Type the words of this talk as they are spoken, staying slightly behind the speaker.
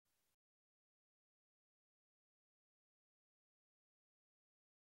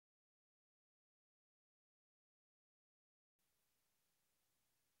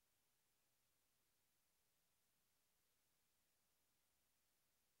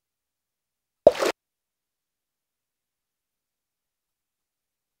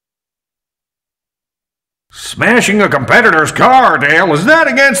Smashing a competitor's car, Dale, is that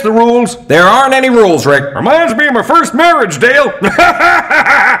against the rules? There aren't any rules, Rick. Reminds me of my first marriage, Dale.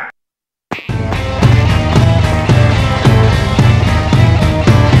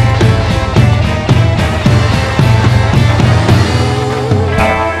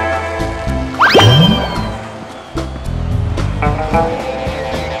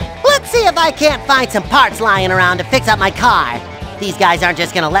 Let's see if I can't find some parts lying around to fix up my car. These guys aren't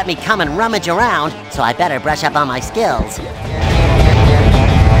just gonna let me come and rummage around, so I better brush up on my skills.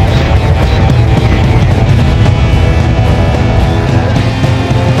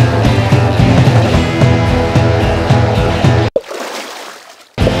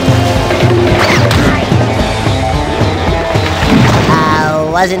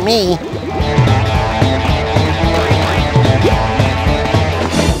 Wasn't me.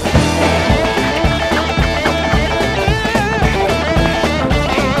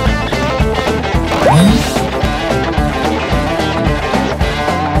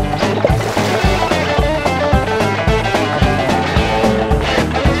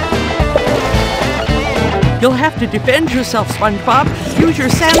 You'll have to defend yourself, SpongeBob. Use your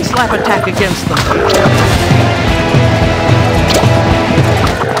sand slap attack against them.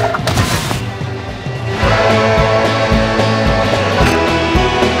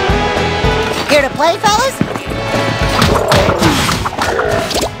 Here to play, fellas?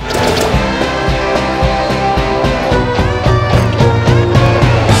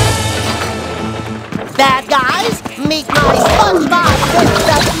 Bad guys, meet my SpongeBob with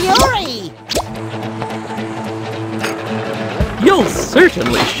the Fury! You'll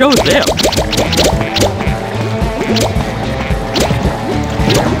certainly show them.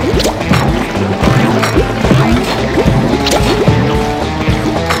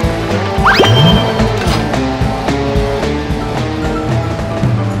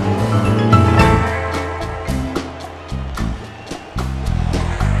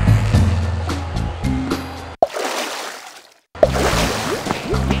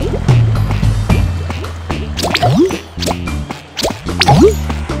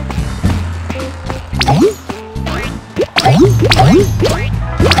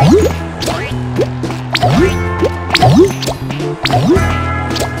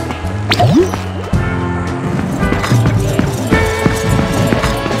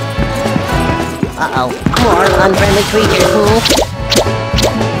 Uh-oh, more unfriendly creatures.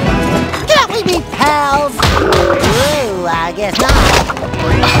 Can't we be pals? Ooh, I guess not.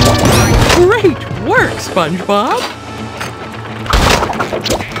 Great work, SpongeBob.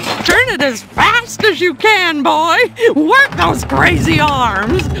 Turn it as fast as you can, boy. Work those crazy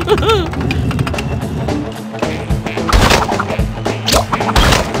arms.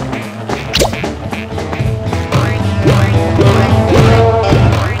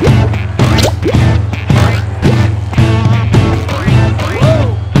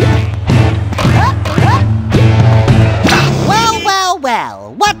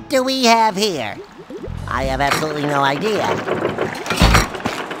 Well, what do we have here? I have absolutely no idea.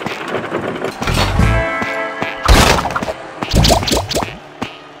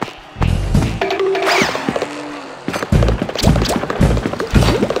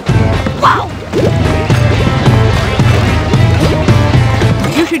 Whoa!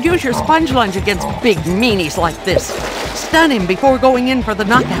 You should use your sponge lunge against big meanies like this. Stun him before going in for the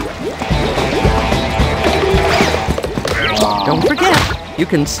knockout. Don't forget, you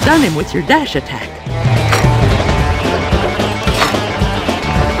can stun him with your dash attack.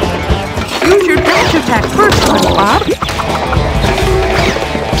 Use your dash attack first, SpongeBob.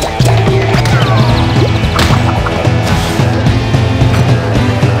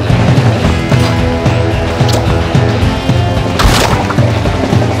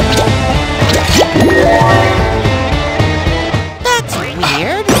 That's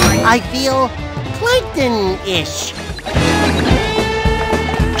weird. I feel Plankton-ish.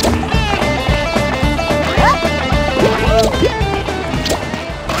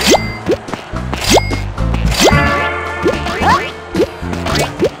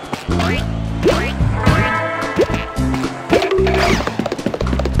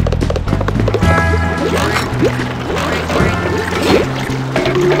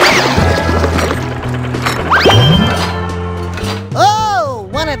 Oh,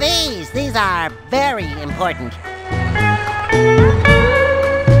 one of these. These are very important.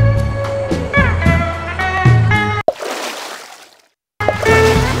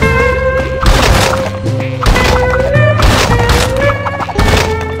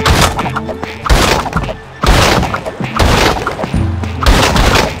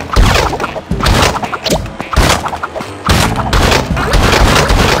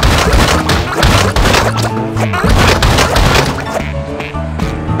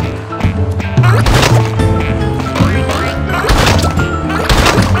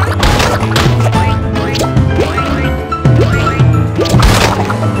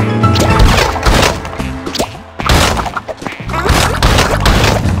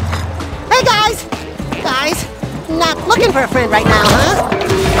 boyfriend right now, huh?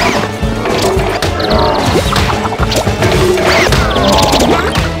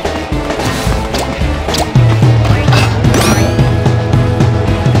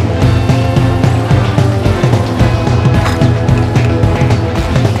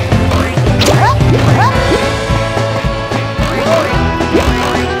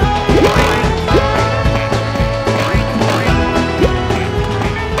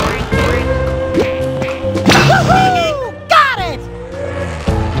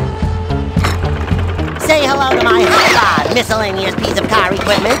 Say hello to my hot rod, miscellaneous piece of car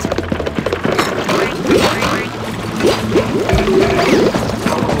equipment.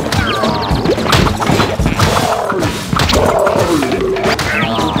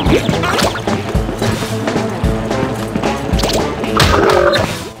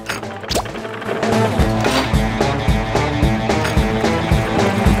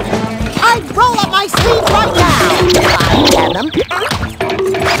 I'd roll up my sleeves right now if I had them.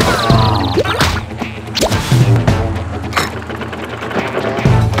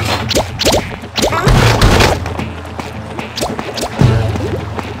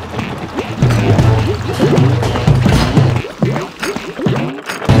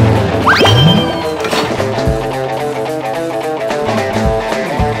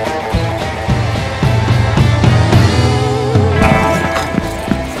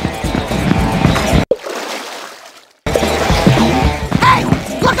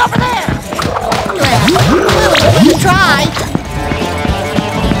 Try.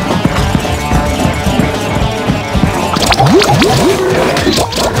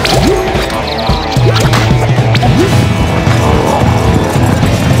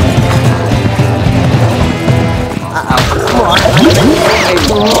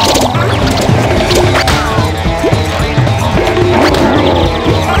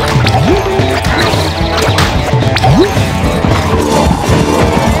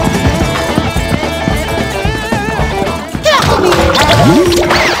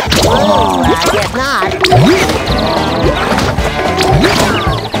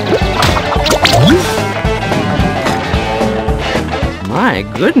 My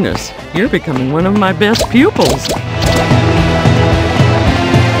goodness, you're becoming one of my best pupils.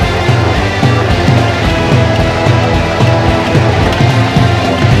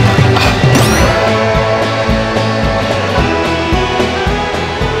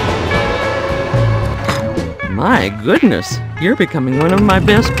 My goodness, you're becoming one of my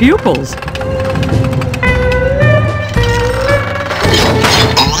best pupils.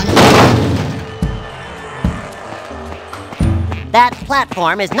 That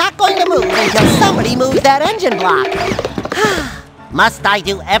platform is not going to move until somebody moves that engine block. Must I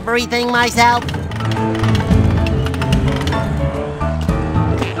do everything myself?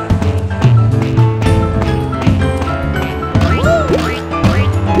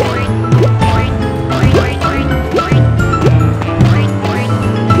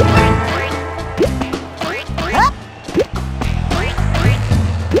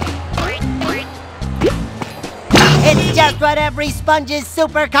 It's just what every Sponge's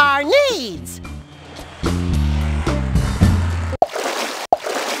supercar needs!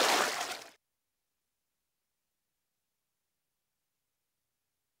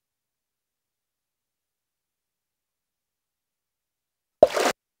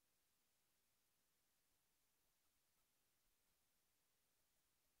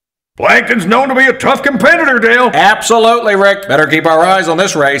 Plankton's known to be a tough competitor, Dale. Absolutely, Rick. Better keep our eyes on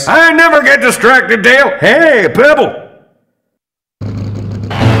this race. I never get distracted, Dale. Hey, Pebble. A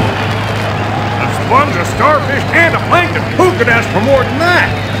sponge, a starfish, and a plankton. Who could ask for more than that?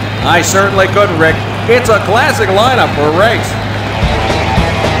 I certainly couldn't, Rick. It's a classic lineup for a race.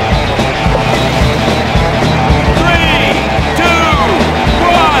 3, 2,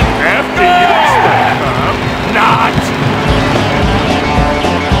 1. After you, not.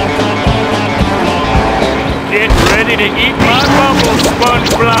 Get ready to eat my bubbles,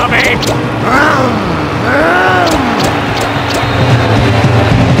 Sponge Blobby!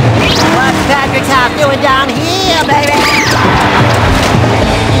 What's Patrick's house doing down here, baby?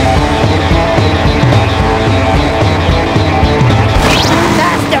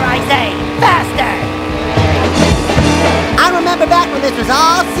 Faster, I say! Faster! I remember back when this was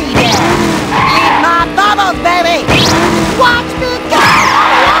all seeded. Eat my bubbles, baby! Watch me go!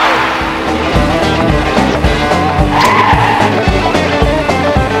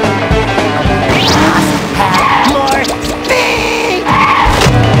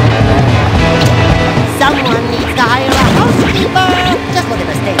 Someone needs to hire a housekeeper! Just look at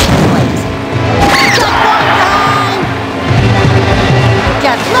the state of this place. Just one time!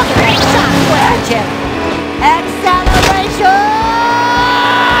 Just look at that shot square chip! Acceleration!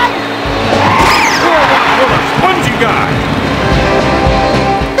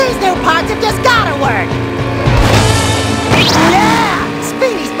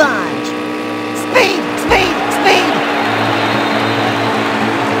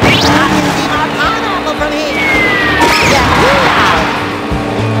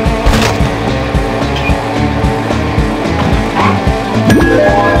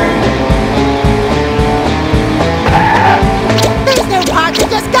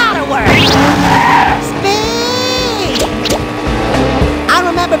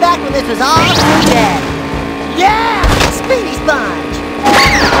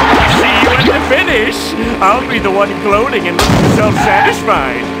 I'll be the one gloating and looking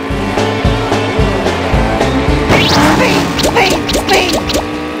self-satisfied. Speed!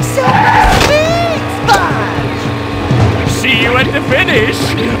 Super speed sponge! See you at the finish.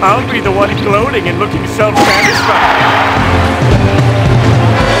 I'll be the one gloating and looking self-satisfied.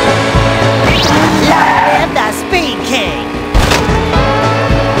 Long live the Speed King!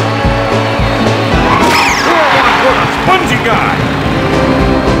 For the spongy guy.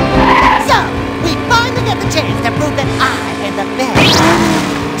 So, we finally get the chance to prove that I am the best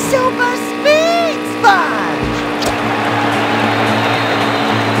Super Speed Sponge!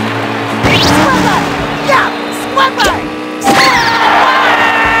 Squidward! Yup! Squidward!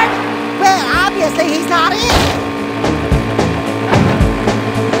 Squidward! Well, obviously he's not in.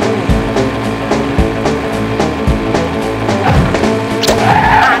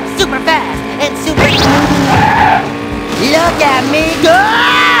 I'm super fast and super... Look at me go!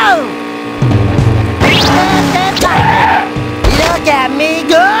 Fast as lightning! Look at me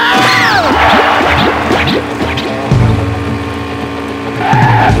go!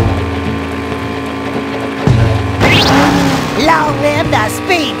 Long live the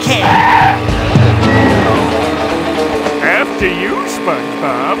Speed King! After you,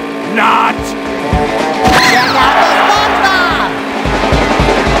 SpongeBob. Not! Check out